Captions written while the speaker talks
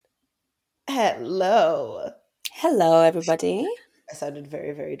Hello. Hello, everybody. I sounded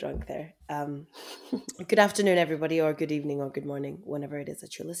very, very drunk there. Good afternoon, everybody, or good evening, or good morning, whenever it is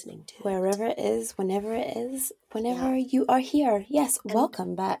that you're listening to it. Wherever it is, whenever it is, Yeah. whenever you are here. Yes, And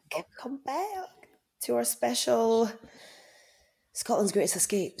welcome back. welcome back to our special Scotland's Greatest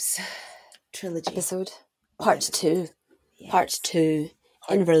Escapes trilogy Episode of part two. episodes. Part Yes. two. Part two.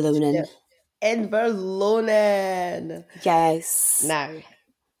 Inverlonan. Inverlonan. Yes. Now,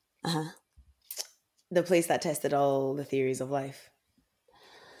 Uh-huh. the place that tested all the theories of life.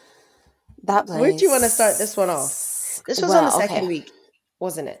 That Where do you want to place. start this one off? This was on the Well, second okay. week,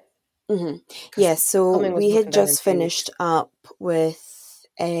 wasn't it? Mm-hmm. 'Cause Yes, so filming was we had broken down in just 3 weeks. finished up with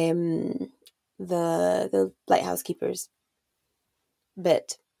the lighthouse keepers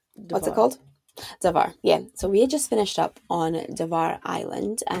bit. What's it Devar. called? Davar, yeah. So we had just finished up on Davar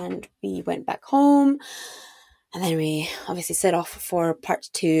Island and we went back home and then we obviously set off for part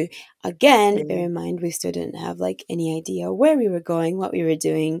two again. Bear in mind, we still didn't have like any idea where we were going, what we were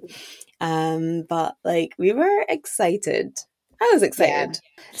doing. But like we were excited. I was excited.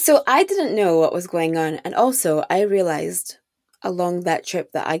 Yeah. So I didn't know what was going on. And also I realized along that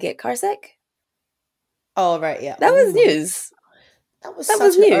trip that I get car sick. Oh, right, yeah. That Oh was my. news. That was That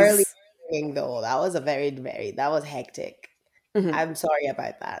was such an early news. morning, though. That was a that was hectic. Mm-hmm. I'm sorry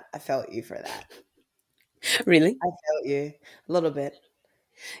about that. I felt you for that. Really? I felt you a little bit.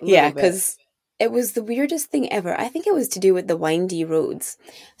 Yeah, Little bit. because it was the weirdest thing ever. I think it was to do with the windy roads.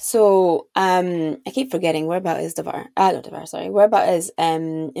 So I keep forgetting whereabout is Davar. Not Davar, sorry. Whereabout is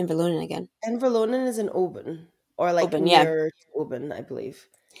Inverlonan again. Inverlonan is in Oban, or like Oban, yeah. near Oban, I believe.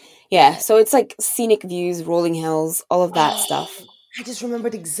 Yeah, Yeah. so it's like scenic views, rolling hills, all of that Oh, stuff. I just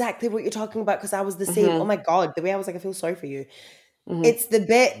remembered exactly what you're talking about because I was the same. Oh Mm-hmm. my God, the way I was like, I feel sorry for you. Mm-hmm. It's the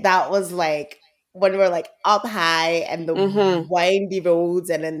bit that was like when we're like up high and the Mm-hmm. windy roads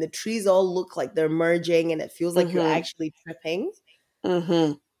and then the trees all look like they're merging and it feels like you're Mm-hmm. actually tripping.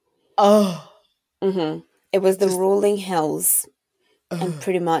 Mm-hmm. Oh, Mm-hmm. It was the just rolling hills and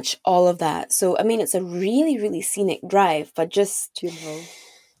pretty much all of that. So I mean it's a really, really scenic drive, but beautiful.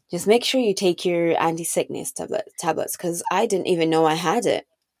 just make sure you take your anti-sickness tablets because I didn't even know I had it.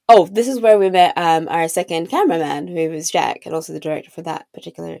 Oh, this is where we met our second cameraman, who was Jack, and also the director for that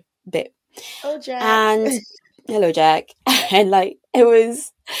particular bit. Oh, Jack. And hello, Jack. And like it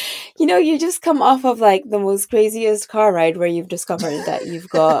was, you just come off of like the most craziest car ride where you've discovered that you've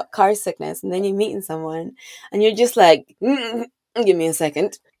got car sickness, and then you're meeting someone, and you're just like, give me a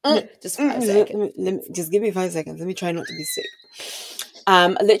second. Just 5 seconds. Just give me 5 seconds. Let me try not to be sick.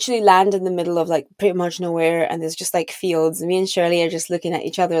 Literally land in the middle of like pretty much nowhere, and there's just like fields. Me and Shirley are just looking at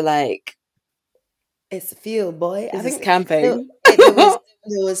each other like, It's a field, boy. I "Is this think camping?"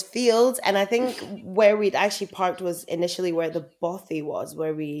 there was fields, and I think where we'd actually parked was initially where the bothy was,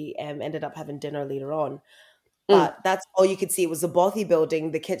 where we ended up having dinner later on. But that's all you could see. It was the bothy building,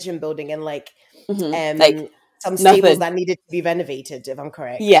 the kitchen building, and like Like some stables nothing. that needed to be renovated, if I'm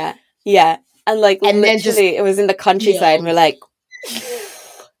correct. Yeah, yeah, and like And then just literally, it was in the countryside. And we're fields. like,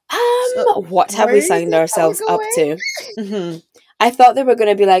 So what have where we is signed it that we're ourselves up going? to? I thought they were going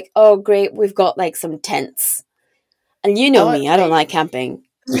to be like, oh great, we've got like some tents, and you know me, I don't like camping.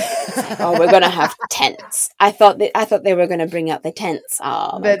 Oh, we're gonna have tents. I thought they were gonna bring out the tents.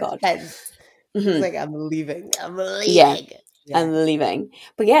 Oh my The god. tents. It's like I'm leaving. I'm Yeah, leaving. I'm leaving.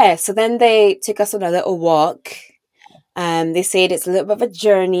 But yeah, so then they took us on a little walk. They said it's a little bit of a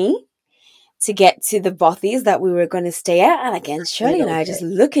journey to get to the bothies that we were going to stay at. And again, Shirley and I are just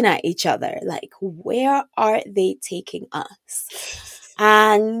looking at each other like, where are they taking us?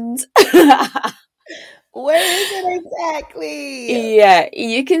 And where is it exactly? yeah,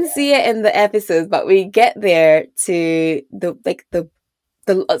 you can see it in the episodes, but we get there to the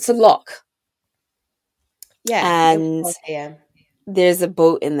it's a lock. Yeah. And Yeah. there's a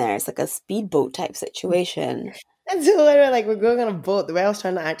boat in there. It's like a speedboat type situation. And so we're going on a boat. The way I was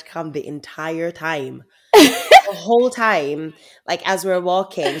trying to act calm the entire time. The whole time, like as we're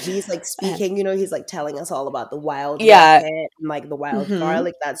walking, he's like speaking, he's like telling us all about the wild rocket and like the wild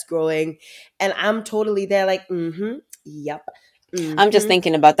garlic that's growing. And I'm totally there, like, yep. I'm just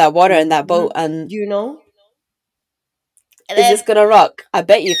thinking about that water in that boat, and And is this gonna rock? I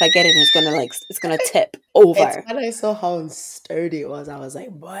bet you if I get in, it's gonna tip over. It's when I saw how sturdy it was, I was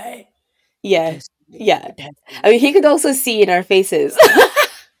like, boy. Yeah. Yeah. I mean, he could also see in our faces.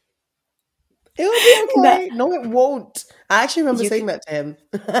 It'll be okay. No, it won't. I actually remember saying that to him.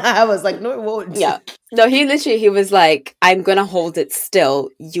 I was like, no, it won't. Yeah. No, he was like, I'm gonna hold it still.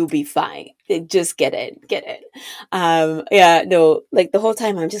 You'll be fine. Just get in. Yeah, no, like the whole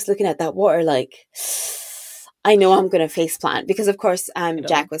time I'm just looking at that water like, I know I'm going to face plant because, of course,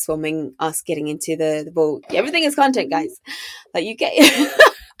 Jack was filming us getting into the boat. Everything is content, guys. Like, you get...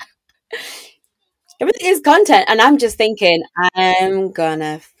 Everything is content. And I'm just thinking, I'm going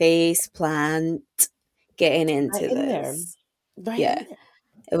to face plant getting into Right in there. this. Right Yeah. in there.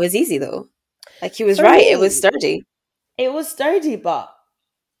 It was easy, though. Like, he was For right. me, It was sturdy. It was sturdy, but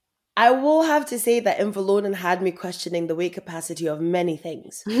I will have to say that Inverlonan had me questioning the weight capacity of many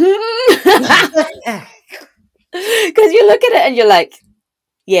things. Because you look at it and you're like,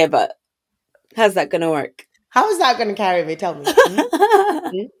 yeah, but how's that going to work? How is that going to carry me? Tell me.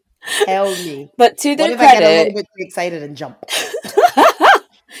 Hmm? Tell me. But to their what if credit, I get a little bit too excited and jump?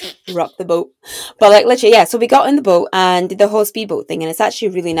 rock the boat. But like literally, yeah, so we got in the boat and did the whole speedboat thing, and it's actually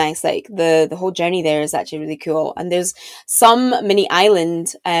really nice. Like the whole journey there is actually really cool. And there's some mini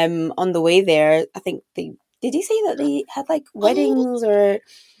island on the way there. I think did he say that they had like weddings or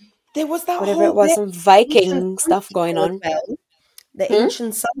there was that whatever whole it was, some Viking stuff going on. well. The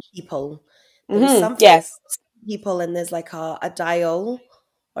ancient sun people. There was something yes. people, and there's like a dial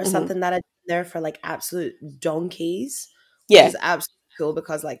or something that had been there for like absolute donkeys. Which is absolutely cool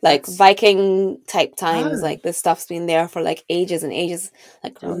because like Viking type times, like this stuff's been there for like ages and ages,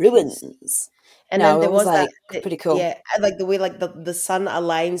 like ruins. And then there was like that pretty cool. Yeah, like the way like the sun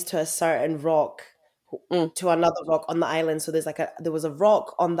aligns to a certain rock to another rock on the island. So there was a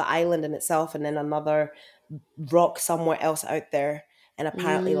rock on the island in itself, and then another rock somewhere else out there. And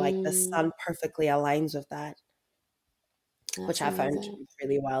apparently, like the sun perfectly aligns with that, which I found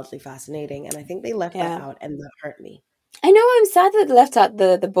really wildly fascinating. And I think they left that out, and that hurt me. I know, I'm sad that they left out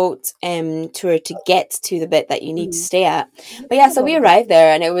the boat tour to get to the bit that you need to stay at. But yeah, so we arrived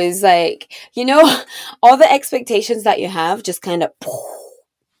there and it was like, you know, all the expectations that you have just kind of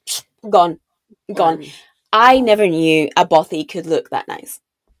gone. I never knew a bothy could look that nice.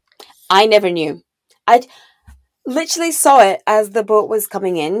 I never knew. I literally saw it as the boat was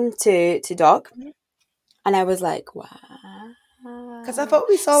coming in to dock. And I was like, wow. Because I thought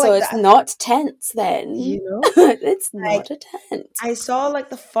we saw so it's not tents then. You know? It's not a tent. I saw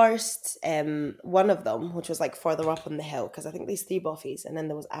like the first one of them, which was like further up on the hill, because I think there's 3 bothies, and then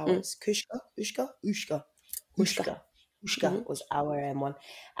there was ours. Ushka was our one.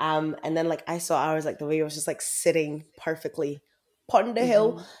 And then like I saw ours, like the way it was just like sitting perfectly on the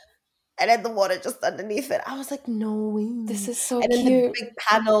hill. And then the water just underneath it. I was like, no way. This is so cute. And then cute. the big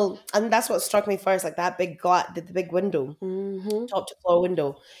panel, and that's what struck me first, like that big the big window, top to floor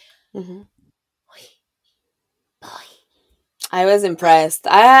window. I was impressed.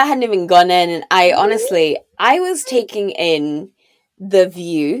 I hadn't even gone in, and I was taking in the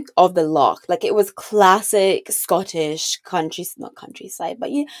view of the loch. Like it was classic Scottish not countryside,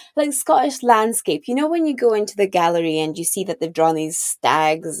 but like Scottish landscape. You know, when you go into the gallery and you see that they've drawn these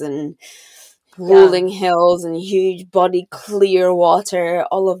stags and rolling hills and huge body, clear water,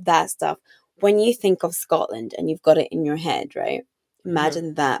 all of that stuff. When you think of Scotland and you've got it in your head, right?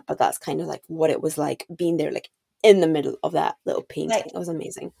 Imagine that, but that's kind of like what it was like being there, like in the middle of that little painting. Like, it was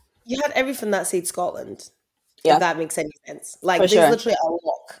amazing. You had everything that said Scotland. Yeah. If that makes any sense. Like there's literally a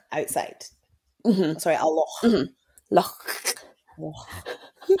loch outside. Sorry, a loch. Loch.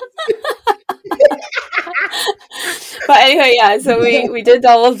 But anyway, yeah, so we did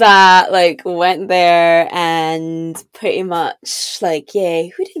all of that, like went there and pretty much like, yeah,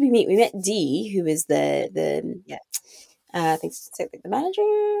 who did we meet? We met Dee, who was I think she's like the manager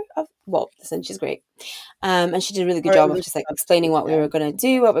of listen, she's great. And she did a really good job of just like explaining what we were gonna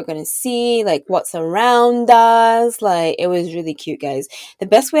do, what we're gonna see, like what's around us. Like it was really cute, guys. The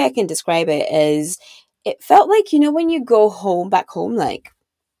best way I can describe it is it felt like, you know, when you go back home, like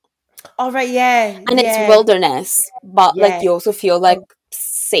and it's wilderness, but like you also feel like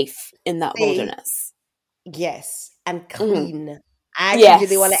safe in that wilderness. Yes, and clean. I actually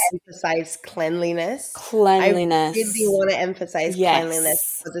really want to emphasize cleanliness. I really want to emphasize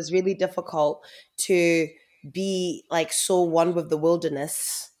cleanliness because it's really difficult to be like so one with the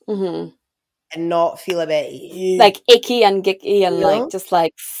wilderness and not feel a bit like icky and gicky and like just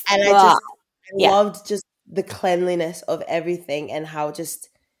like. And I loved just the cleanliness of everything and how just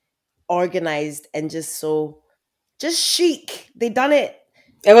organized and just chic. They done it.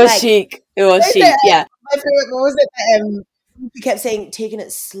 It was chic. It was chic. Yeah. My favorite. What was it? He kept saying, taking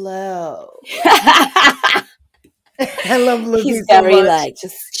it slow. I love Lucy. He's very so like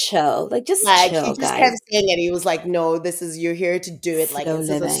just chill, like just chill. He just kept saying it. He was like, "No, you're here to do it. Like it's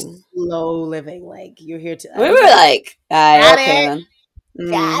a slow living. Like you're here to." We were like, "Got okay, it,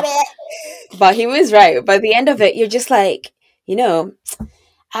 got it." But he was right. By the end of it, you're just like, you know,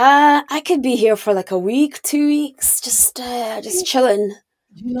 I could be here for like a week, 2 weeks, just chilling,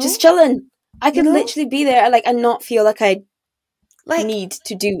 just chilling. I could literally be there and not feel like I like need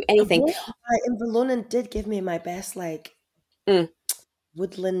to do anything. Inverlonan did give me my best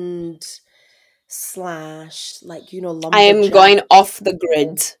woodland / lumber. I am going off the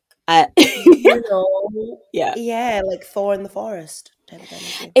grid. Yeah, like Thor in the forest type of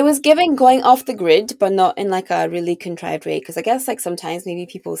energy. It was giving going off the grid, but not in like a really contrived way. Because I guess like sometimes maybe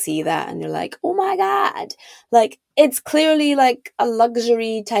people see that and they're like, "Oh my god!" Like it's clearly like a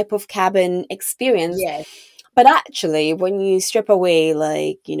luxury type of cabin experience. Yeah. But actually, when you strip away a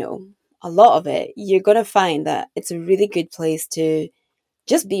lot of it, you're gonna find that it's a really good place to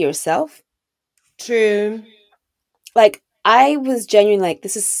just be yourself. True. Like I was genuinely like,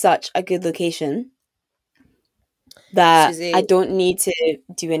 this is such a good location that Susie, I don't need to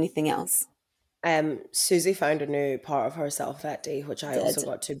do anything else. Susie found a new part of herself that day, which I also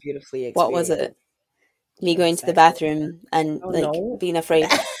got to beautifully experience. What was it? Me going to the bathroom and being afraid.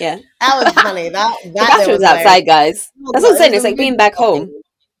 Yeah, that was funny. That the bathroom's outside, guys. That's what I'm saying. It's like being back home.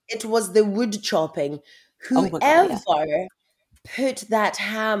 It was the wood chopping. Whoever put that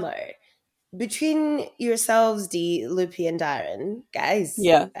hammer between yourselves, Dee, Loopy, and Darren, guys.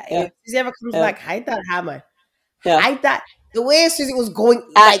 If Susie ever comes back, hide that hammer. Hide that. The way Susie was going,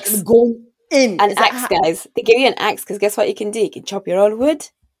 going in. An axe, guys. They give you an axe because guess what you can do? You can chop your own wood.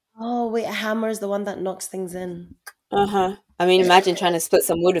 Oh, wait, a hammer is the one that knocks things in. I mean, imagine trying to split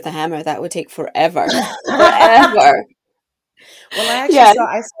some wood with a hammer. That would take forever. Forever. Well, I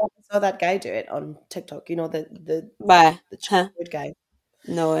actually saw that guy do it on TikTok. You know, the wood guy.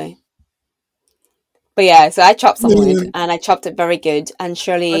 No way. But yeah, so I chopped some wood and I chopped it very good. And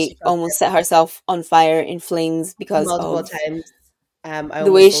Shirley almost set herself on fire in flames because multiple times.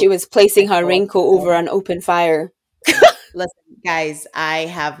 The way she was placing her raincoat over an open fire. Listen, guys, I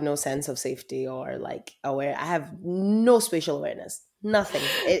have no sense of safety or aware. I have no spatial awareness. Nothing.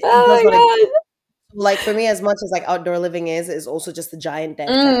 For me, as much as outdoor living is also just a giant death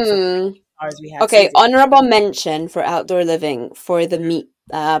trap. So we have honorable mention for outdoor living for the meat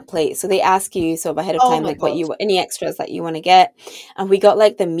plate. So they ask you ahead of time any extras that you want to get, and we got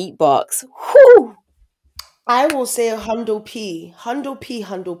the meat box. Whew! I will say hundo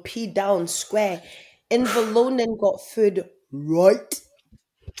p down square. Inverlonan got food right.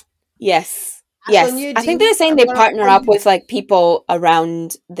 Yes. Yes, I think they're saying they partner up with people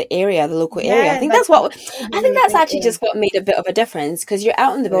around the area, the local area. I think that's actually just what made a bit of a difference because you're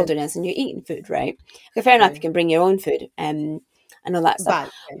out in the wilderness and you're eating food, right? Okay, fair enough, you can bring your own food and all that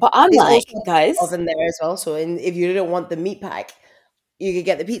stuff. But I'm guys, oven there as well. So if you didn't want the meat pack, you could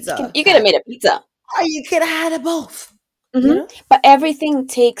get the pizza. You could have made a pizza. Or you could have had both. Mm-hmm. You know? But everything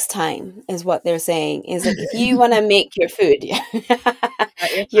takes time, is what they're saying. Is if you want to make your food,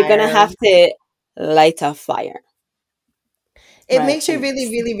 you're gonna have to light a fire. It makes you really,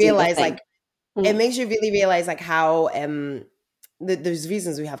 really realize, it makes you really realize, how there's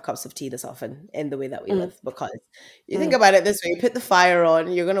reasons we have cups of tea this often in the way that we live, because you think about it this way: you put the fire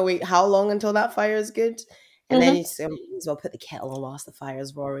on, you're gonna wait how long until that fire is good. And then you just as well put the kettle on whilst the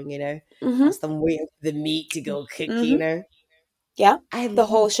fire's roaring, whilst I'm waiting for the meat to go cook, Yeah, the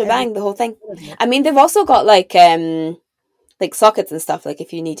whole shebang, the whole thing. I mean, they've also got sockets and stuff,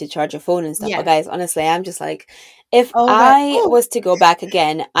 if you need to charge your phone and stuff. But guys, honestly, I'm just if I was to go back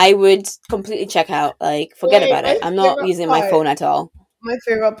again, I would completely check out. Forget about it. I'm not using my phone at all. My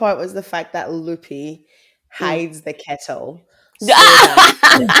favorite part was the fact that Loopy hides the kettle.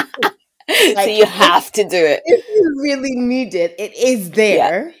 So you have to do it. If you really need it, it is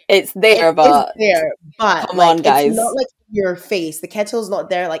there. Yeah, it's there, but come on, guys. It's not your face. The kettle's not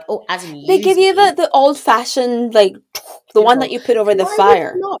there. As in they give you the old fashioned the one that you put over the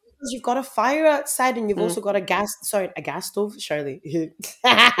fire. Not, because you've got a fire outside and you've also got a gas stove. Shirley, you've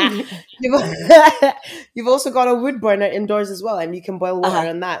also got a wood burner indoors as well, and you can boil water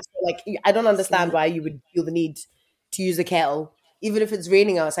on that. So I don't understand why you would feel the need to use a kettle. Even if it's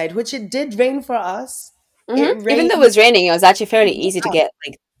raining outside, which it did rain for us. Even though it was raining, it was actually fairly easy to get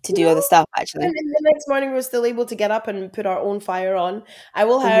to do other stuff, actually. And the next morning, we were still able to get up and put our own fire on. I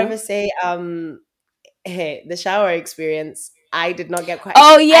will, however, say, the shower experience, I did not get quite.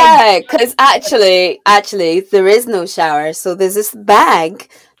 Oh yeah, because actually, there is no shower. So there's this bag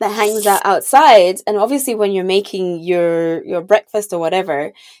that hangs out outside, and obviously, when you're making your breakfast or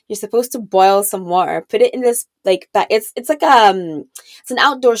whatever, you're supposed to boil some water, put it in this it's it's an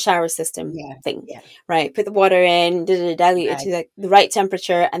outdoor shower system thing, right? Put the water in, dilute it to the right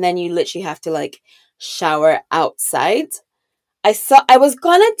temperature, and then you literally have to shower outside. I was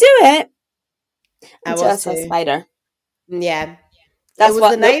gonna do it until I saw a spider. Yeah. That's was the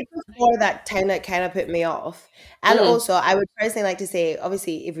what. night before that kind of put me off. And also, I would personally like to say,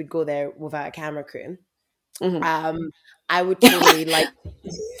 obviously, if we'd go there without a camera crew, I would totally like.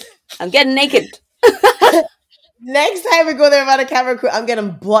 I'm getting naked. Next time we go there without a camera crew, I'm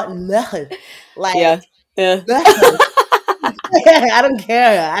getting butt naked. Like, yeah. I don't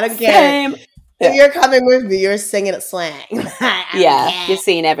care. I don't care. Same. If you're coming with me, you're singing at slang. You're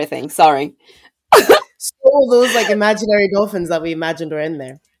seeing everything. Sorry. So those like imaginary dolphins that we imagined were in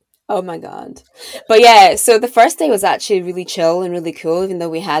there. Oh my god. But yeah, so the first day was actually really chill and really cool, even though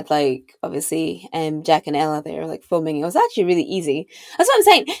we had like obviously Jack and Ella there like filming. It was actually really easy. That's what I'm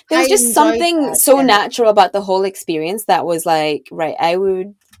saying. There was just something so natural about the whole experience that was like, right, I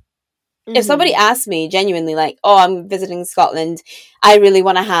would if somebody asked me genuinely like, oh, I'm visiting Scotland, I really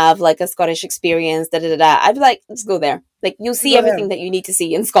want to have like a Scottish experience, I'd be like, let's go there. Like you'll see everything that you need to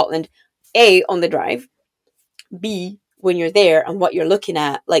see in Scotland. A, on the drive. B, when you're there and what you're looking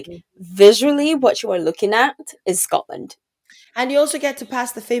at, like visually what you are looking at is Scotland. And you also get to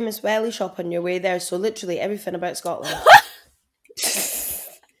pass the famous welly shop on your way there, so literally everything about Scotland.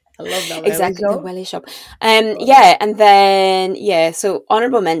 I love that. Exactly, the welly shop. Yeah, and then so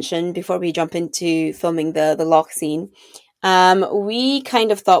honorable mention before we jump into filming the loch scene. We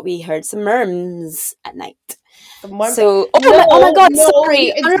kind of thought we heard some merms at night. So oh my god,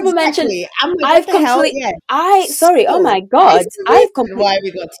 sorry, honorable mention. I've completely sorry, oh my god, I've completely why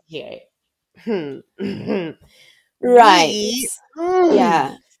we got to hear it. Right.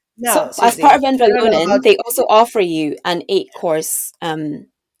 Yeah. No, so as part of Inverlonan, they also offer you an 8-course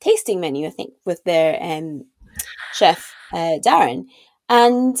tasting menu, I think, with their chef Darren.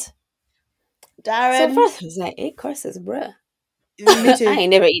 And so first I was like, 8 courses, bruh. Me too. I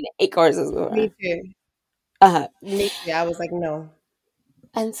ain't never eaten 8 courses before. Me too. Me too. I was like, no.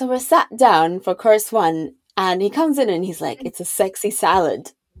 And so we're sat down for course 1, and he comes in and he's like, it's a sexy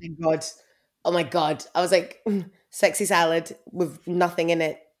salad. Oh my god. I was like, sexy salad with nothing in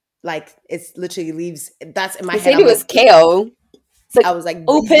it. Like, it's literally leaves. That's in my head. He said it was kale. It's like, I was like,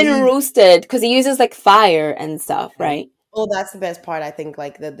 open roasted, because he uses like fire and stuff, right? Oh, that's the best part. I think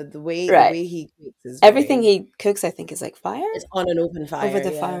like the way he cooks is everything he cooks. I think is like fire. It's on an open fire. Over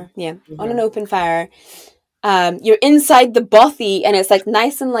the fire, on an open fire. You're inside the bothy, and it's like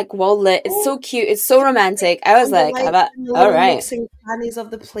nice and like well lit. It's so cute. It's so romantic. I was like, all right. Mixing crannies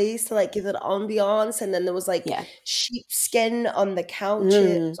of the place to like give it ambiance, and then there was like sheepskin on the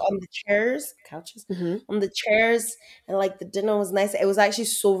couches, on the chairs, on the chairs, and like the dinner was nice. It was actually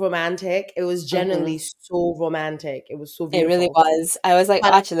so romantic. It was genuinely so romantic. It was so beautiful. It really was. I was like,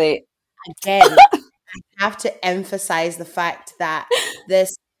 actually, again, I have to emphasize the fact that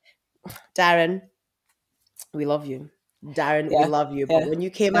this Darren. We love you. Darren, we love you. But when you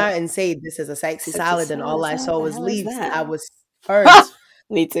came out and said this is a sexy salad and all I saw was leaves, I was spurred.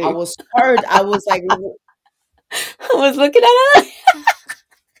 Me too. I was spurred. I was like... I was looking at it.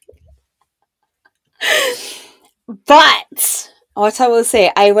 But what I will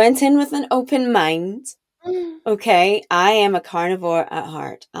say, I went in with an open mind. Okay? I am a carnivore at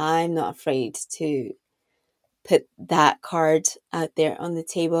heart. I'm not afraid to put that card out there on the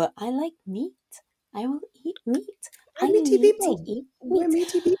table. I like meat. I will eat meat. I need to eat meat. We're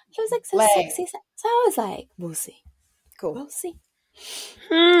meaty people. He was like so sexy. So I was like, we'll see. Cool. We'll see.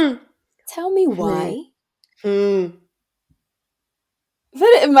 Tell me why. Put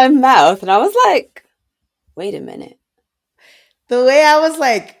it in my mouth, and I was like, wait a minute. The way I was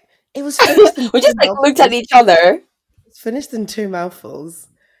like, it was finished. We just like looked at each other. It's finished in 2 mouthfuls.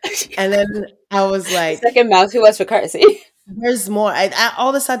 And then I was like, second mouthful was for courtesy. There's more. I all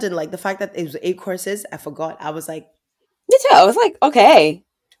of a sudden, like the fact that it was 8 courses, I forgot. I was like, me too. I was like, okay,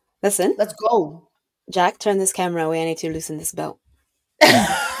 listen, let's go. Jack, turn this camera away. I need to loosen this belt.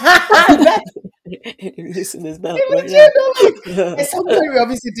 Loosen this belt. Right now. At some point, we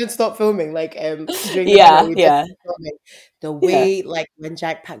obviously did stop filming. Like, during filming. The way, like, when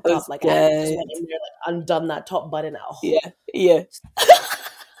Jack packed up, like, I just went in there, like, undone that top button at home. Yeah.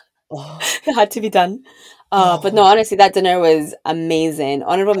 It had to be done. But no, honestly, that dinner was amazing.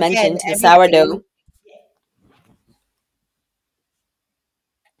 Honorable mention to the sourdough.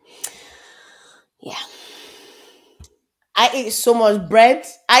 Yeah. I ate so much bread.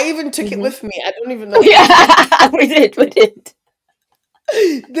 I even took it with me. I don't even know. We did.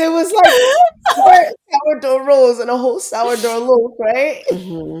 There was like 4 sourdough rolls and a whole sourdough loaf, right?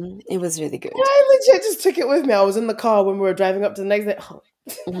 It was really good. And I legit just took it with me. I was in the car when we were driving up to the next day.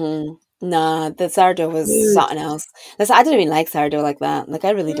 Nah, the sourdough was something else. I don't even like sourdough like that. Like, I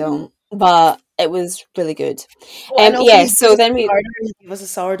really don't. But it was really good. So then we... He gave us a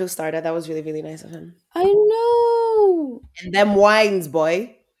sourdough starter. That was really, really nice of him. I know. no. And them wines,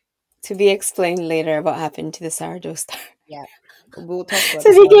 boy. To be explained later what happened to the sourdough starter. Yeah. We'll talk about So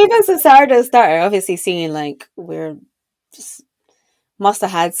this. she gave us a sourdough starter, obviously seeing like we're just must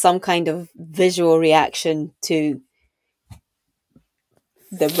have had some kind of visual reaction to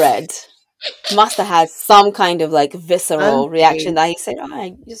the bread. Must have had some kind of like visceral reaction that he said, "Oh,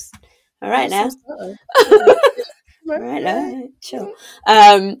 I just all right now, all right now, chill."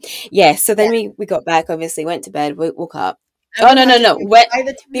 Yeah. So then we got back. Obviously, went to bed. We woke up. Oh no!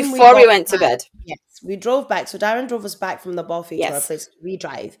 Before we went to bed. Yes, we drove back. So Darren drove us back from the bothy to our place to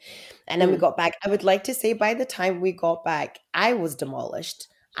redrive, and then we got back. I would like to say by the time we got back, I was demolished.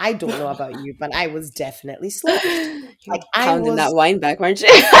 I don't know about you, but I was definitely sloshed. Like I was that wine back, weren't you?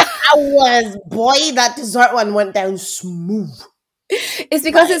 I was, boy. That dessert one went down smooth. It's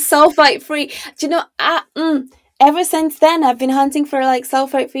because it's sulfite free. Do you know? Ever since then, I've been hunting for like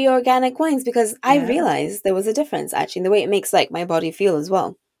sulfite free organic wines because I realized there was a difference actually in the way it makes like my body feel as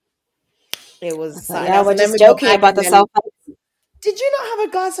well. It was. Yeah, we're just joking about the sulfite. Did you not have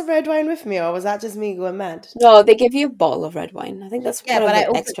a glass of red wine with me, or was that just me going mad? No, they give you a bottle of red wine. I think that's one of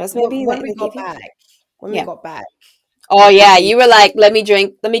the extras. Maybe when we got back. Oh yeah, you were like, let me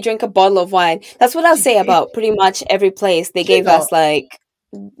drink a bottle of wine. That's what I'll say about pretty much every place. They gave us like,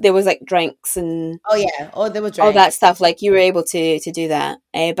 there was like drinks and there was drinks. All that stuff. Like you were able to do that.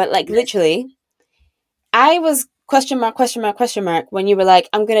 But like literally, I was question mark when you were like,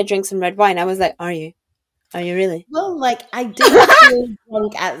 I'm gonna drink some red wine. I was like, are you really? Well, like I didn't feel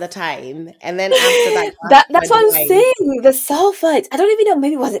drunk at the time, and then after that's what I'm saying. The sulfites. I don't even know.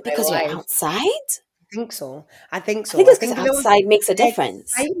 Maybe was it because you're outside? I think so. I think it's because outside makes a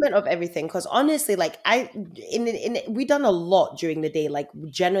difference. Excitement of everything. Because honestly, like we done a lot during the day. Like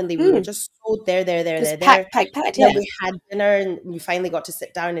generally, we were just so there. Packed. Yeah, we had dinner and we finally got to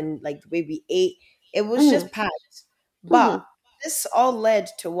sit down and like the way we ate, it was just packed. But this all led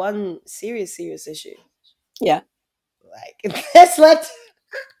to one serious issue. Yeah, like this led.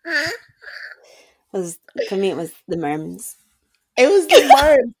 For me, it was the mermaids. It was the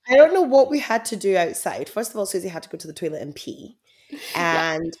mermaids. I don't know what we had to do outside. First of all, Susie had to go to the toilet and pee.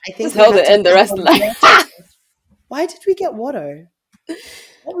 And I think we held it in the rest of the night. Why did we get water?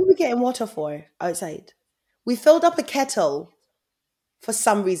 What were we getting water for outside? We filled up a kettle for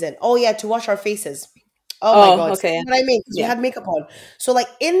some reason. Oh yeah, to wash our faces. Oh my god. Okay. You know what I mean? Because we had makeup on. So like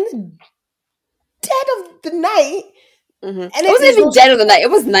in the dead of the night. And it wasn't even dead of the night. It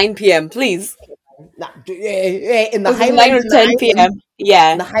was 9 p.m. Please. In the Highlands, 9 or 10 p.m.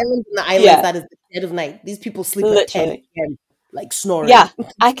 Yeah. In the Highlands and the Islands, that is the dead of night. These people sleep at 10 p.m. like snoring. Yeah,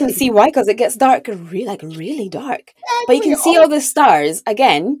 I can see why, because it gets dark, really dark. But you can see all the stars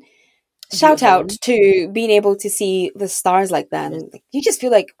again. Shout out to being able to see the stars like that. And you just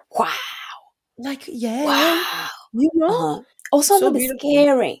feel like, wow. Like, yeah. Wow. You know? Also, so a little bit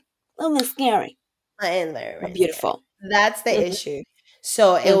scary. But beautiful. That's the issue.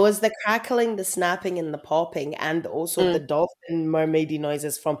 So it was the crackling, the snapping, and the popping, and also the dolphin mermaidy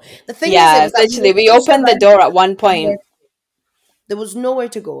noises from the thing. Yeah, literally, we opened the door at one point. There was nowhere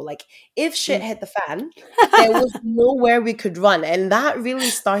to go. Like if shit hit the fan, there was nowhere we could run, and that really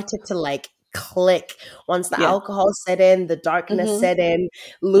started to like click once the alcohol set in, the darkness set in.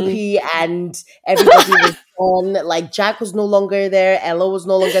 Loopy and everybody was gone. Like Jack was no longer there, Ella was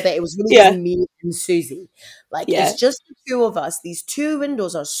no longer there. It was really just me and Susie. Like it's just the two of us. These two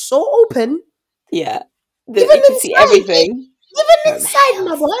windows are so open. Yeah, you can see everything. Even inside,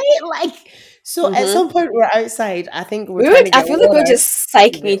 my boy. Like so, at some point we're outside. I think I feel like we're just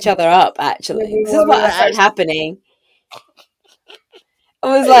psyching each other up. Actually, this is what started happening.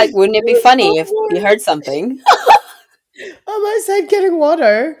 I was like, wouldn't it be funny if you heard something? I'm outside getting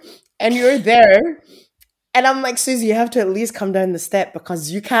water, and you're there. And I'm like, Susie, you have to at least come down the step because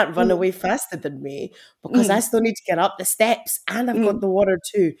you can't run away faster than me because I still need to get up the steps and I've got the water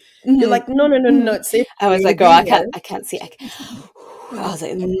too. You're like, no, it's safe. I was like, girl, I can't see. I was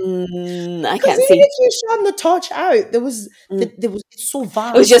like, I can't see. If you shone the torch out, there was it's so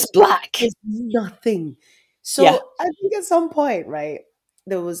vast. It was just black. There's nothing. So I think at some point, right,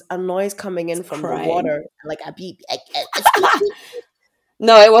 there was a noise coming in from the water, like a beep.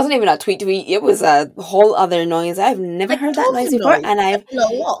 No, it wasn't even a tweet. It was a whole other noise. I've never heard that noise before, and I've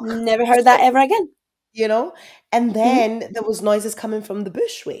never heard that ever again. You know? And then there was noises coming from the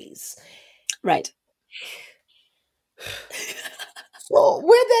bushways. Right. So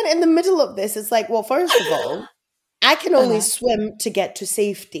we're then in the middle of this. It's like, well, first of all, I can only swim to get to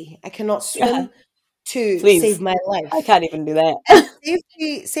safety. I cannot swim to save my life. I can't even do that. And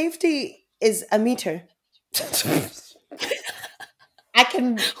safety is a meter. I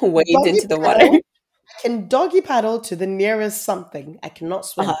can wade into the water. I can doggy paddle to the nearest something. I cannot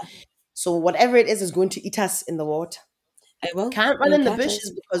swim. So whatever it is going to eat us in the water. I will. Can't run in the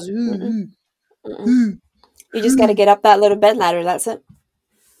bushes because you just got to get up that little bed ladder. That's it.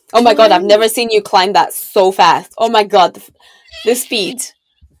 Oh my God, I've never seen you climb that so fast. Oh my God, the speed.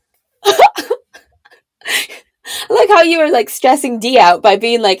 Like how you were like stressing D out by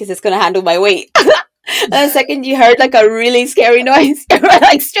being like, is this going to handle my weight? And the second you heard like a really scary noise, you were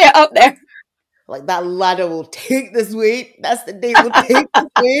like straight up there. Like that ladder will take this weight. That's the day it will take this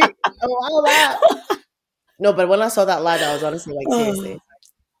weight. Oh, wow. No, but when I saw that ladder, I was honestly like, seriously.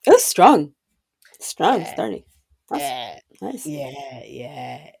 It was strong. Strong, sturdy. Nice. Nice. Yeah.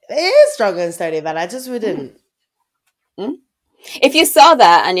 It is strong and sturdy, but I just wouldn't. If you saw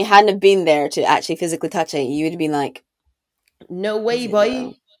that and you hadn't have been there to actually physically touch it, you would have been like, no way,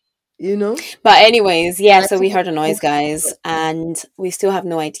 boy. You know? But anyways, yeah, so we heard a noise, guys, and we still have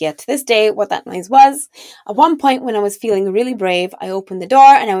no idea to this day what that noise was. At one point when I was feeling really brave, I opened the door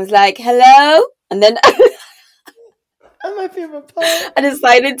and I was like, hello? And then that's my favorite part. I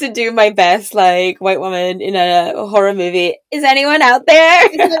decided to do my best, like, white woman in a horror movie. Is anyone out there?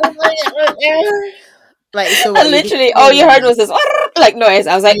 Like, so and literally all you heard was this like noise.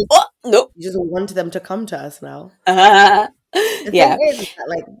 I was like, oh, nope. You just want them to come to us now. The thing is that,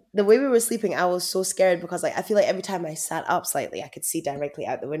 like, the way we were sleeping, I was so scared because, like, I feel like every time I sat up slightly, I could see directly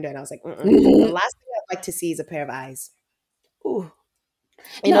out the window, and I was like, the last thing I'd like to see is a pair of eyes. Ooh,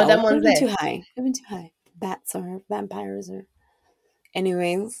 you know them ones there. Too high. They've been too high. Bats or vampires or.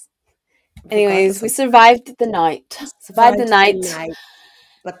 Anyways, we survived the night.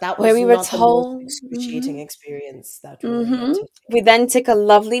 But that was where we were not told the most excruciating experience that we then took a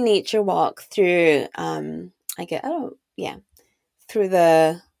lovely nature walk through through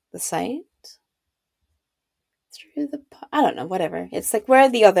the site, through the, I don't know, whatever. It's like where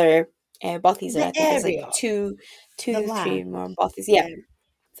the other bothies are. I think there's like two, three more bothies. Yeah.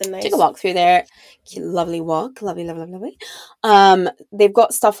 It's a nice... Took a walk through there. Lovely walk. Lovely. They've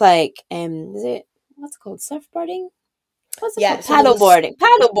got stuff like, is it, what's it called? Surfboarding? What's it called? Paddleboarding.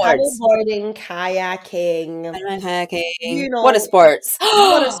 Paddleboarding, kayaking. You know, water sports.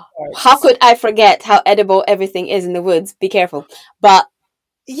 How could I forget how edible everything is in the woods? Be careful. But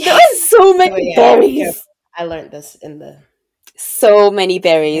there was so many berries. I learned this in the... So many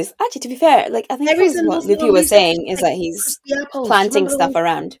berries. Actually, to be fair, like, I think what Luffy was saying is that he's planting stuff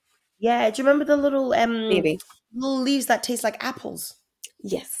around. Yeah, do you remember the little maybe little leaves that taste like apples?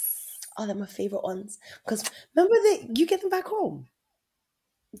 Yes. Oh, they're my favorite ones. Because remember you get them back home.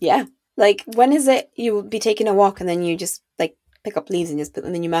 Yeah. Like, when is it you will be taking a walk and then you just, like, pick up leaves and just put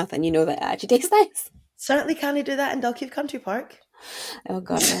them in your mouth and you know that it actually tastes nice? Certainly can't do that in Dalkeith Country Park. Oh,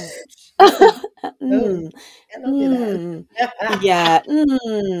 God, no. Yeah.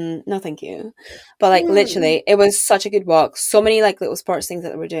 No, thank you. But, like, literally, it was such a good walk. So many, like, little sports things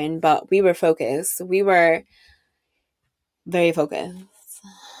that we were doing, but we were focused. We were very focused.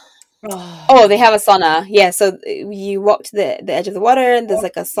 Oh, they have a sauna. Yeah, so you walk to the edge of the water and there's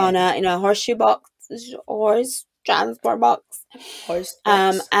like a sauna in a horseshoe box, horse transport box.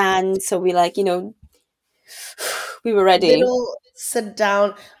 And so we, like, you know, we were ready. Little sit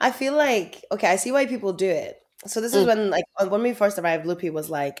down. I feel like, okay, I see why people do it. So this is when, like, when we first arrived, Lupi was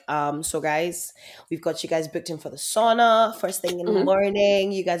like, so guys, we've got you guys booked in for the sauna first thing in the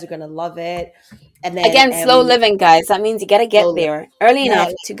morning. You guys are gonna love it. And then again, slow living, guys. That means you gotta get there early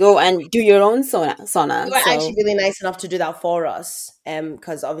enough to go and do your own sauna. You were actually really nice enough to do that for us,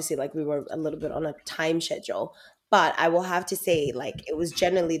 because obviously, like, we were a little bit on a time schedule. But I will have to say, like, it was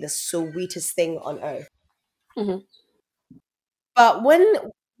generally the sweetest thing on earth. But when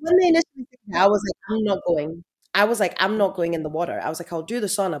they initially said that, I was like, I'm not going. I was like, I'm not going in the water. I was like, I'll do the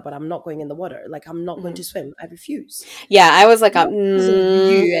sauna, but I'm not going in the water. Like, I'm not going to swim. I refuse. Yeah, I was like,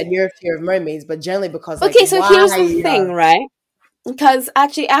 you and your fear of mermaids, but generally because, like, okay, so here's the thing, right? Because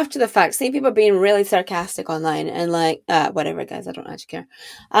actually, after the fact, see people being really sarcastic online and like, whatever, guys, I don't actually care.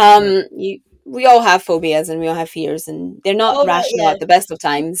 We all have phobias and we all have fears, and they're not rational at the best of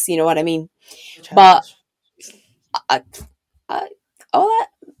times. You know what I mean? But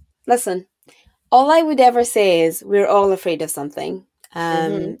listen. All I would ever say is we're all afraid of something.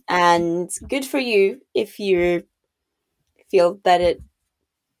 And good for you if you feel that it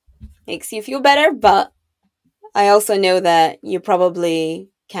makes you feel better. But I also know that you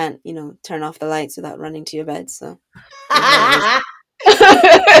probably can't, you know, turn off the lights without running to your bed. So me,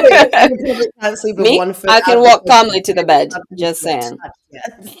 I can walk calmly to the bed. Just saying.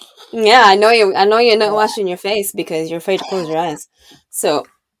 Yeah, I know you're not washing your face because you're afraid to close your eyes. So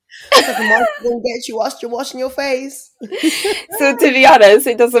Because the market won't get you whilst you're washing your face. So to be honest,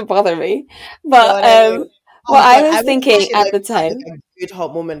 it doesn't bother me. But what Oh I god, was I was thinking wishing at like the we had time, like a good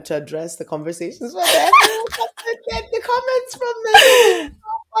hot moment to address the conversations, but everyone got to get the comments from this. It's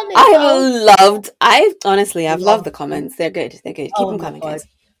so funny, but I've loved love the them. comments. They're good. They're good. Keep Oh them my coming, god. guys.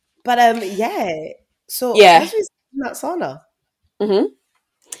 But yeah. So Yeah. as we sat in that sauna,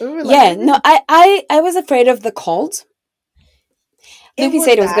 Mm-hmm. we were like, Yeah. maybe No, I was afraid of the cold. it Loopy was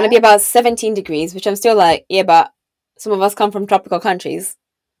said it was going to that. be about 17 degrees, which I'm still like, yeah, but some of us come from tropical countries.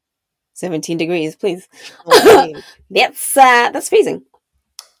 17 degrees, please. Okay. That's freezing.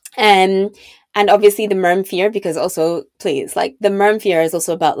 And obviously the merm fear, because also, please, like the merm fear is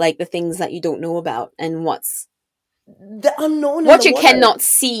also about like the things that you don't know about and The unknown in what the you water. cannot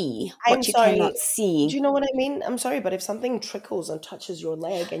see. I'm What you sorry. cannot Do see. you know what I mean? I'm sorry, but if something trickles and touches your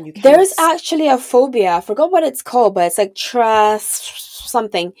leg and you cannot There's see, actually a phobia. I forgot what it's called, but it's like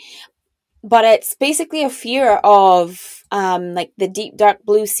something. But it's basically a fear of like the deep dark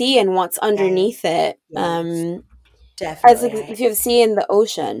blue sea and what's yes, underneath it. yes, As definitely. like, if you see in the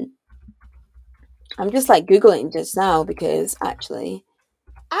ocean. I'm just like Googling just now because actually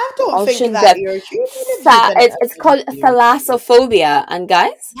I the don't think ocean that depth. you're human if you can It's called you're thalassophobia. And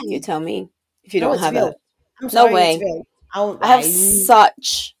guys, you tell me if you no, don't it's have real. it. I'm No sorry, it's way. real. I have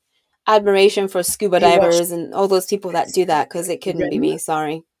such admiration for scuba Have you watched divers and all those people that do that because it couldn't be Rim? me.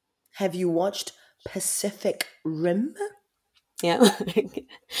 Sorry. Have you watched Pacific Rim? Yeah.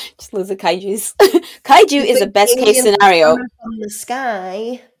 Just loads of kaijus. Kaiju You is the think best case aliens are scenario. coming from the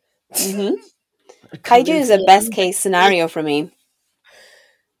sky? Hmm. Kaiju Coming is from the the best case scenario for me.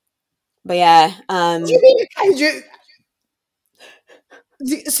 But yeah, What do you mean a kaiju?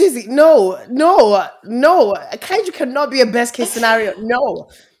 Susie, no, no, no. A kaiju cannot be a best case scenario. No,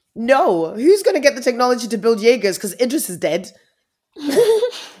 no. Who's going to get the technology to build Jaegers? Because Idris is dead.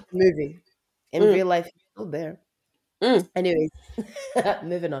 Movie. In Mm, real life, he's still there. mm, Anyways,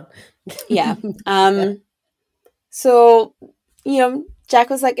 moving on. yeah. So, Jack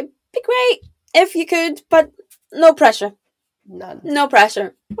was like, it'd be great if you could, but no pressure. None. No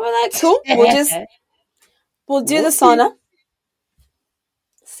pressure. We're like, cool. We'll do the Whoopsie. sauna.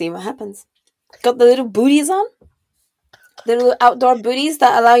 See what happens. Got the little booties on. The little outdoor booties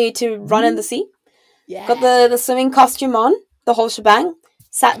that allow you to run in the sea. Yeah. Got the swimming costume on. The whole shebang.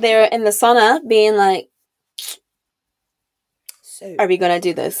 Sat there in the sauna being like, So, are we going to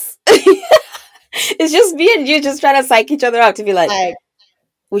do this? It's just me and you just trying to psych each other out to be like,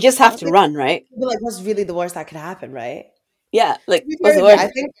 we just have to run, right? like, what's really the worst that could happen, right? Yeah, like, what's the With you,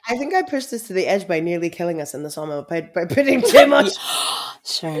 word? I think I pushed this to the edge by nearly killing us in the sauna by putting too much.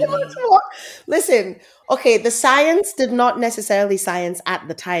 Surely. Listen, okay, the science did not necessarily science at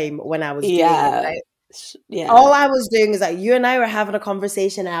the time when I was doing it, right? Yeah. All I was doing is that you and I were having a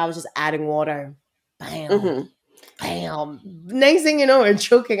conversation and I was just adding water. Bam. Mm-hmm. Bam. Next thing you know, we're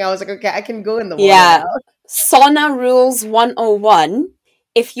choking. I was like, okay, I can go in the water Yeah. now. Sauna rules 101.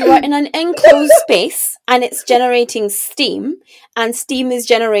 If you are in an enclosed space and it's generating steam, and steam is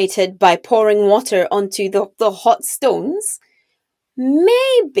generated by pouring water onto the hot stones,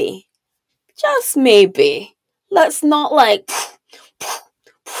 maybe, just maybe, let's not like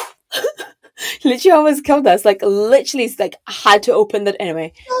literally almost killed us. Like literally it's like I had to open that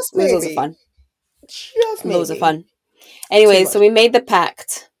anyway. Just It was loads of maybe. fun. Just maybe. Loads of fun. Anyway, so we made the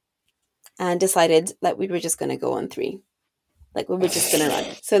pact and decided that we were just gonna go on 3. Like we were just gonna run.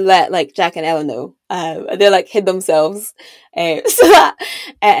 So let like Jack and Ella know. They like hid themselves. So that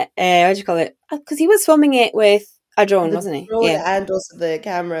what do you call it? Because he was filming it with a drone, wasn't he? Drone Yeah. and also the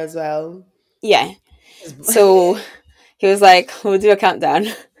camera as well. Yeah. So he was like, we'll do a countdown.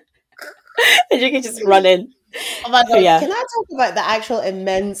 And you can just run in. Oh my god, Yeah. can I talk about the actual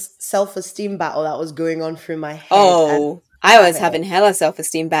immense self-esteem battle that was going on through my head? Oh, I was having hella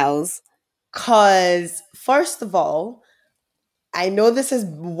self-esteem battles. Because, first of all, I know this is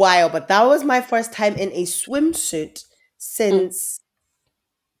wild, but that was my first time in a swimsuit since...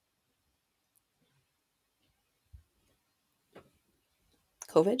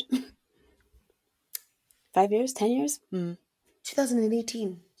 COVID? 5 years? 10 years?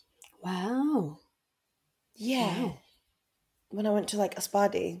 2018. Wow. Yeah. Wow. When I went to like a spa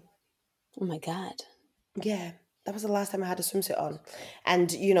day. Oh my God. Yeah. That was the last time I had a swimsuit on.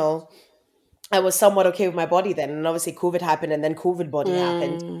 And, I was somewhat okay with my body then. And obviously COVID happened and then COVID body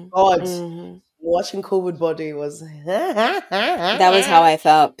happened. God, watching COVID body was... That was how I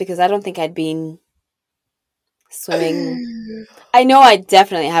felt because I don't think I'd been swimming. I know I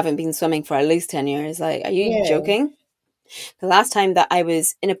definitely haven't been swimming for at least 10 years. Like, are you joking? The last time that I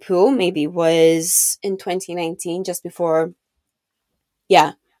was in a pool maybe was in 2019, just before...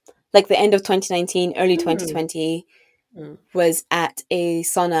 Yeah. like the end of 2019, early 2020, was at a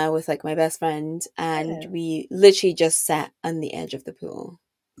sauna with like my best friend, and we literally just sat on the edge of the pool.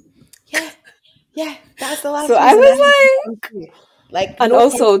 Yeah, that's the last So reason I was like, and no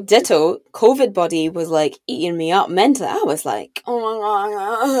also ditto, COVID body was like eating me up mentally. I was like, oh my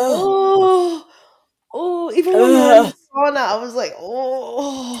god. Even when we were in the sauna, I was like,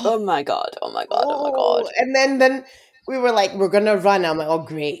 oh my god. And then we were like, we're gonna run. I'm like, oh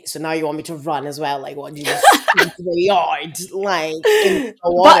great. So now you want me to run as well? Like, what, do you just sprint to the yard, like in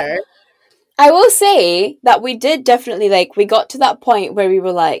the water? But I will say that we did definitely, like, we got to that point where we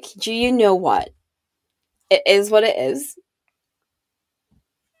were like, do you know what? It is what it is.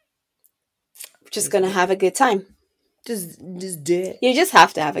 We're just gonna have a good time. Just do it. You just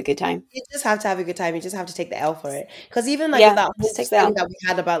have to have a good time. You just have to have a good time. You just have to take the L for it. Because even like with that whole thing that we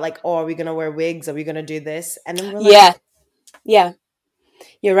had about like, oh, are we gonna wear wigs? Are we gonna do this? And then we're like, yeah,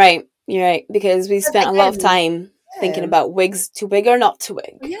 you're right. Because we spent a lot of time thinking about wigs, to wig or not to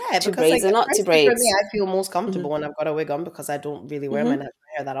wig. Yeah, to braids or not to braids. For me, I feel most comfortable when I've got a wig on because I don't really wear my natural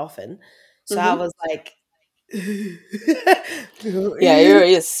hair that often. So I was like, yeah,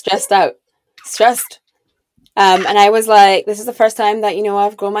 you're stressed out. And I was like, this is the first time that,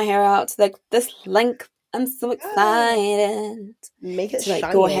 I've grown my hair out to like this length. I'm so excited. Make it to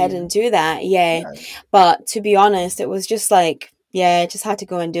like go ahead and do that. Yeah. But to be honest, it was just like, I just had to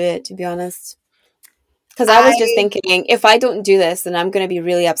go and do it, to be honest. Because I was just thinking, if I don't do this, then I'm going to be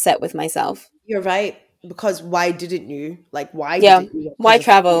really upset with myself. You're right. Because why didn't you? Like, why didn't you? Why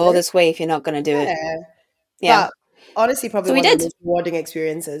travel all this way if you're not going to do it? Yeah. But honestly, probably one of the most rewarding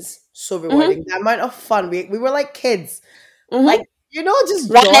experiences. So rewarding. The amount of fun. We were like kids. Like, just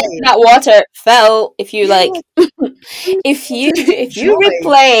running in that water. Fell. If you like, if you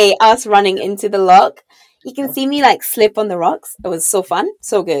replay us running into the loch, you can see me like slip on the rocks. It was so fun,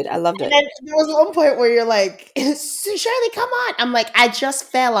 so good. I loved it. And then there was one point where you're like, Shirley, come on. I'm like, I just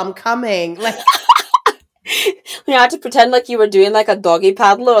fell. I'm coming. Like, you had to pretend like you were doing like a doggy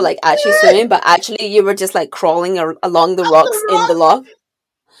paddle or like actually swimming, but actually you were just like crawling along the rocks in the loch.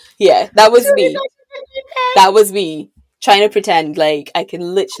 Yeah, that was me. That was me trying to pretend like I can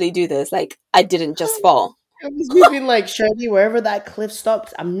literally do this. Like I didn't just fall. It was me being like, Shirley, wherever that cliff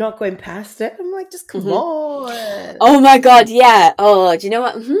stops, I'm not going past it. I'm like, just come on. Oh my god, yeah. Oh, do you know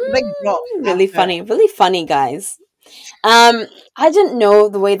what? Like, really funny, guys. I didn't know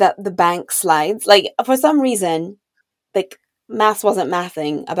the way that the bank slides. Like for some reason, like maths wasn't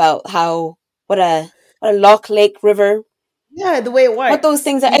mathing about what a loch, lake, river. Yeah, the way it works. What those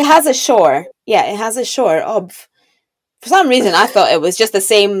things are. It has a shore. Yeah, it has a shore. For some reason, I thought it was just the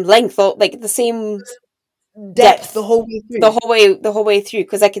same length, like the same depth the whole way through. The whole way through,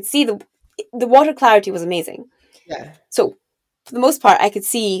 because I could see the water clarity was amazing. Yeah. So for the most part, I could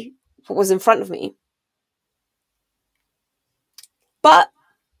see what was in front of me. But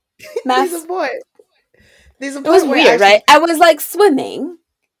math. There's a point. It was weird, right? I was like swimming,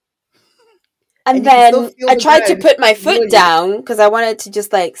 and then I tried to put my foot down because I wanted to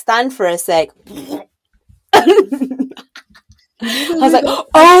just like stand for a sec. I was like,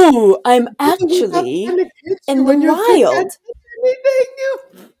 oh, I'm actually in the wild.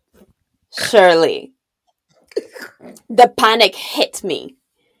 Shirley, the panic hit me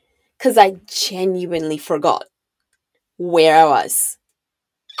because I genuinely forgot where I was.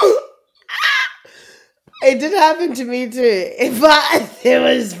 It did happen to me too, but it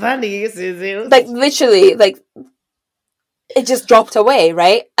was funny, Susie. Like literally, like it just dropped away,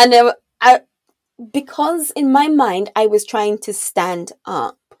 right? And because in my mind I was trying to stand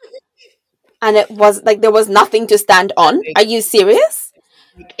up, and it was like there was nothing to stand on. Are you serious?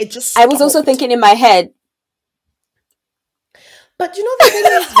 It just. I was also thinking in my head. But you know the thing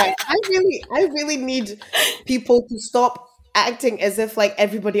is, like, I really need people to stop acting as if like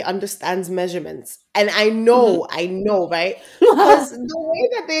everybody understands measurements. And I know, right? Because the way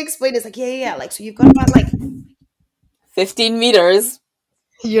that they explain is like, yeah, like, so you've got about like 15 meters.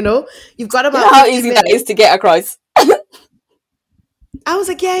 You've got about how easy that is to get across. I was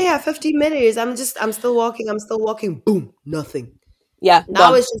like, yeah, 15 meters. I'm still walking. Boom, nothing. Yeah.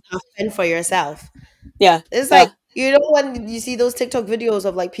 Now it's just fend for yourself. Yeah. It's like, when you see those TikTok videos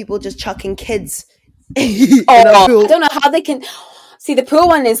of like people just chucking kids. I don't know how they can. See, the pool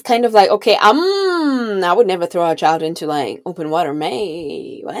one is kind of like, okay, I would never throw a child into like open water,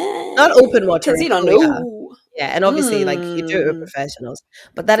 not open water, because you don't know. Yeah, and obviously, like you do it with professionals,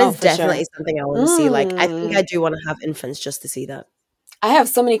 but that is definitely something I want to see. Like, I think I do want to have infants just to see that. I have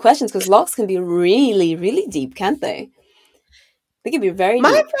so many questions because lochs can be really, really deep, can't they? They can be very deep.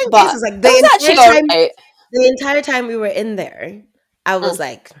 My friend was like the entire time we were in there, I was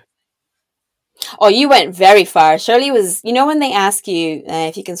like, Oh, you went very far. Shirley was, you know, when they ask you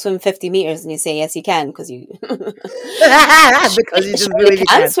if you can swim 50 meters and you say, yes, you can, because you. Because you just Shirley believe you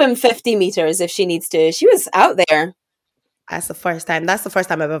can can. swim 50 meters if she needs to. She was out there. That's the first time. That's the first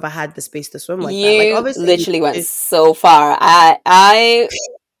time I've ever had the space to swim like that. Like, You obviously, literally went so far. I I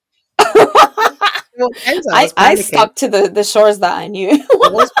was I panicking. stuck to the shores that I knew. I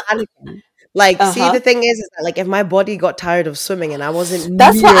was panicking. Like, see, Uh-huh. the thing is that, like, if my body got tired of swimming and I wasn't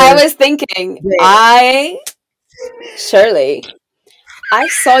That's what I near was thinking. there, Shirley, I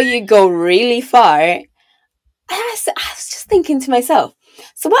saw you go really far. I was just thinking to myself,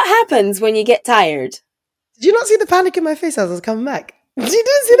 so what happens when you get tired? did you not see the panic in my face as I was coming back? You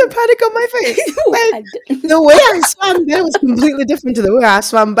didn't see the panic on my face. Like, the way I swam there was completely different to the way I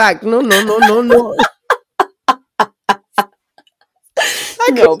swam back. No, no, no, no, no. I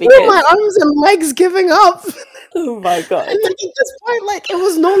could No, feel my because arms and legs giving up. oh my god. And like at this point, like it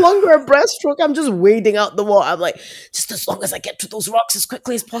was no longer a breaststroke. I'm just wading out the water. I'm like, just as long as I get to those rocks as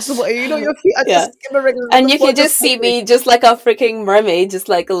quickly as possible. And, you know, your feet are Yeah. just skimmering. And you can just see me just like a freaking mermaid, just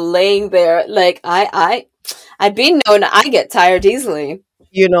like laying there. Like I've been known I get tired easily.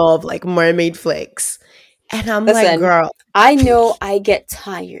 You know, of like mermaid flakes. And I'm like, Listen, girl, I know I get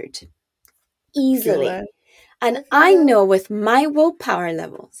tired easily. that. And I know with my willpower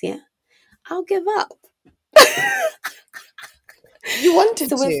levels, yeah, I'll give up. You wanted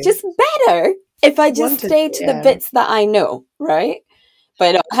So to. it's just better if I just stay to the bits that I know, right?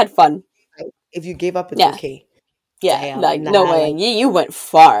 But I had fun. If you gave up, it's Yeah. okay. Yeah, Damn, like nah, no way. like, You went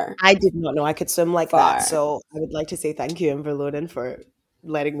far. I did not know I could swim like Far. that. So I would like to say thank you, Inverlonan, for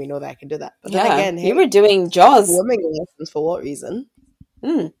letting me know that I could do that. But Yeah, then again, hey, you were doing Jaws. swimming lessons for what reason?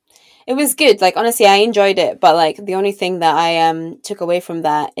 It was good. Like honestly, I enjoyed it. But like the only thing that I took away from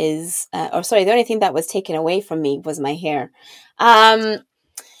that is, the only thing that was taken away from me was my hair.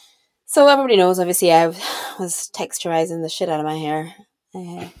 So everybody knows, obviously, I was texturizing the shit out of my hair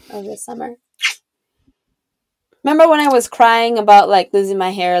over the summer. Remember when I was crying about like losing my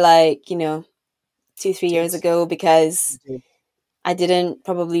hair, like 2-3 years ago because I didn't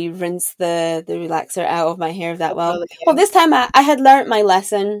probably rinse the relaxer out of my hair that well. Well, this time I had learned my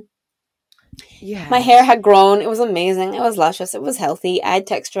lesson. Yeah, my hair had grown. It was amazing. It was luscious. It was healthy. I'd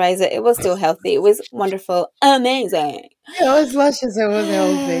texturize it. It was still healthy. It was wonderful, amazing. It was luscious. It was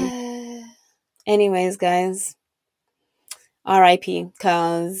healthy. Anyways, guys, R.I.P.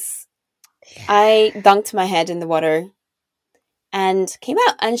 Because I dunked my head in the water and came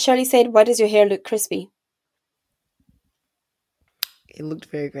out. And Shirley said, "Why does your hair look crispy?" It looked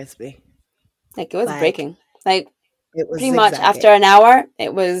very crispy. Like it was breaking. Like it was pretty much after an hour,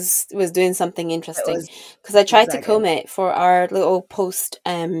 it was doing something interesting. Because I tried to comb it for our little post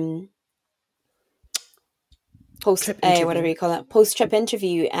whatever you call it, post trip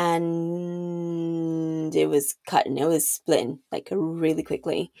interview, and it was cutting. It was splitting like really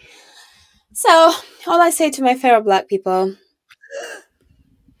quickly. So all I say to my fellow Black people,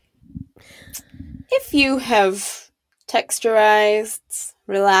 if you have texturized,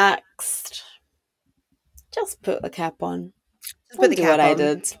 relaxed, just put a cap on. Just put the cap on. I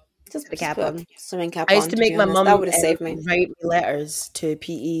did. Just put the cap on. Swimming cap on. I used to make my mum that would have saved me. Write me letters to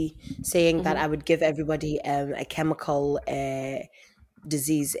PE saying that I would give everybody a chemical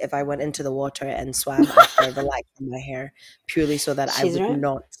disease if I went into the water and swam after relaxing my hair, purely so that I would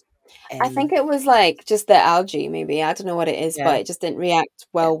not. I think it was like just the algae, maybe. I don't know what it is, but it just didn't react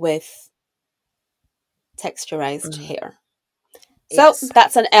well with texturized hair. So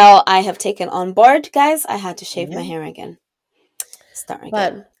that's an L I have taken on board, guys. I had to shave my hair again. Start again.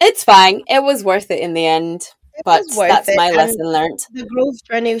 But it's fine. It was worth it in the end. But that's my lesson learned. The growth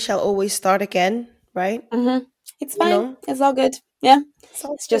journey shall always start again, right? Mm-hmm. It's fine. It's all good. Yeah.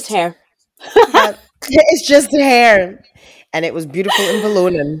 It's just hair. It's just hair. And it was beautiful in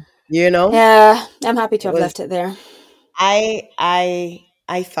Inverlonan, Yeah. I'm happy to have left it there. I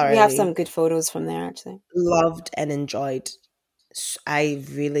thoroughly. We have some good photos from there, actually. Loved and enjoyed. I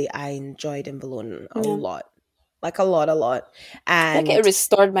enjoyed Inverlonan a lot. Like a lot. And I think it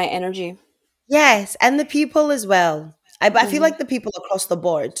restored my energy. Yes, and the people as well. I feel like the people across the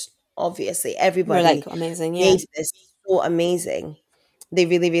board, obviously, everybody were like amazing. Yeah, made this so amazing. They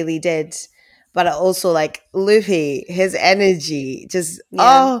really, really did. But I also like Luffy, his energy, just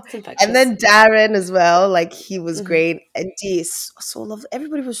and then Darren as well. Like he was great, and Dee so lovely.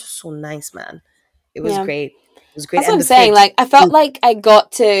 Everybody was just so nice, man. It was great. It was great. That's what I'm saying. Like I felt like I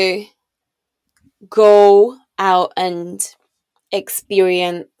got to go out and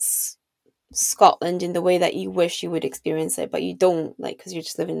experience Scotland in the way that you wish you would experience it, but you don't, like, because you're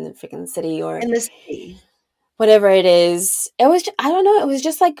just living in the freaking city or in the city, whatever it is. It was, I don't know, it was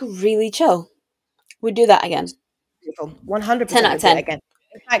just like really chill. We'd do that again. 100% 10 out would of do it 10. again.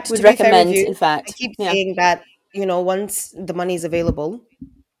 In fact, We'd to be fair with recommend, you, in I fact. keep Yeah. saying that, once the money's available,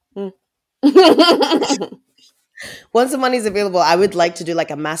 Mm. once the money's available, I would like to do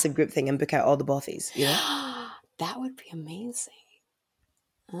like a massive group thing and book out all the bothies, That would be amazing.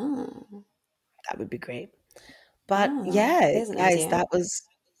 Oh. That would be great. But That is an guys, idea. that was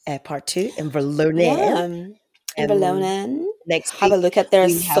part 2 in Inverlonan. Inverlonan. Next Have a week look at their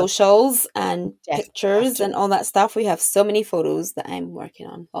we have socials and definitely have pictures to. and all that stuff. We have so many photos that I'm working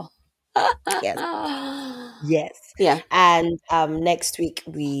on. Oh. Yes. Yes. Yeah. And next week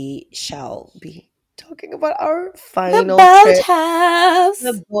we shall be talking about our The final trip, boathouse.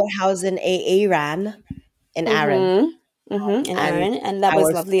 the boathouse in Aaron, in Aaron, In and Aaron, and that was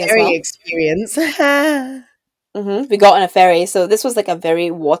our lovely as ferry well. experience. We got on a ferry, so this was like a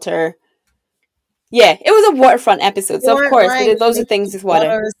very water. Yeah, it was a waterfront episode, so of course we did loads of things with water.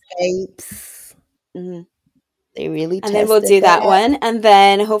 Water escapes. They really and then we'll tested do that it. one, and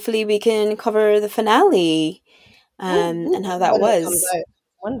then hopefully we can cover the finale and how that when was. It comes out.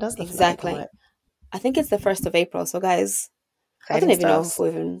 When does the finale come out? I think it's the 1st of April. So guys, I don't even know if we'll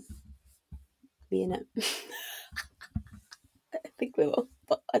even be in it. I think we will,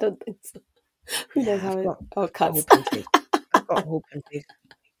 but I don't think so. Who knows how it cuts? I've got hope and faith.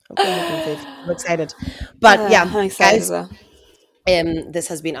 I'm excited. But yeah, I'm excited guys, as well. This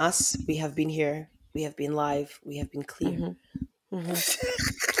has been us. We have been here. We have been live. We have been clear.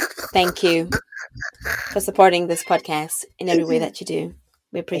 Thank you for supporting this podcast in every way that you do.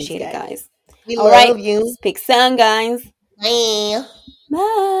 We appreciate it, guys. We love you. Speak soon, guys. Bye.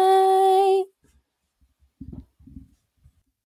 Bye.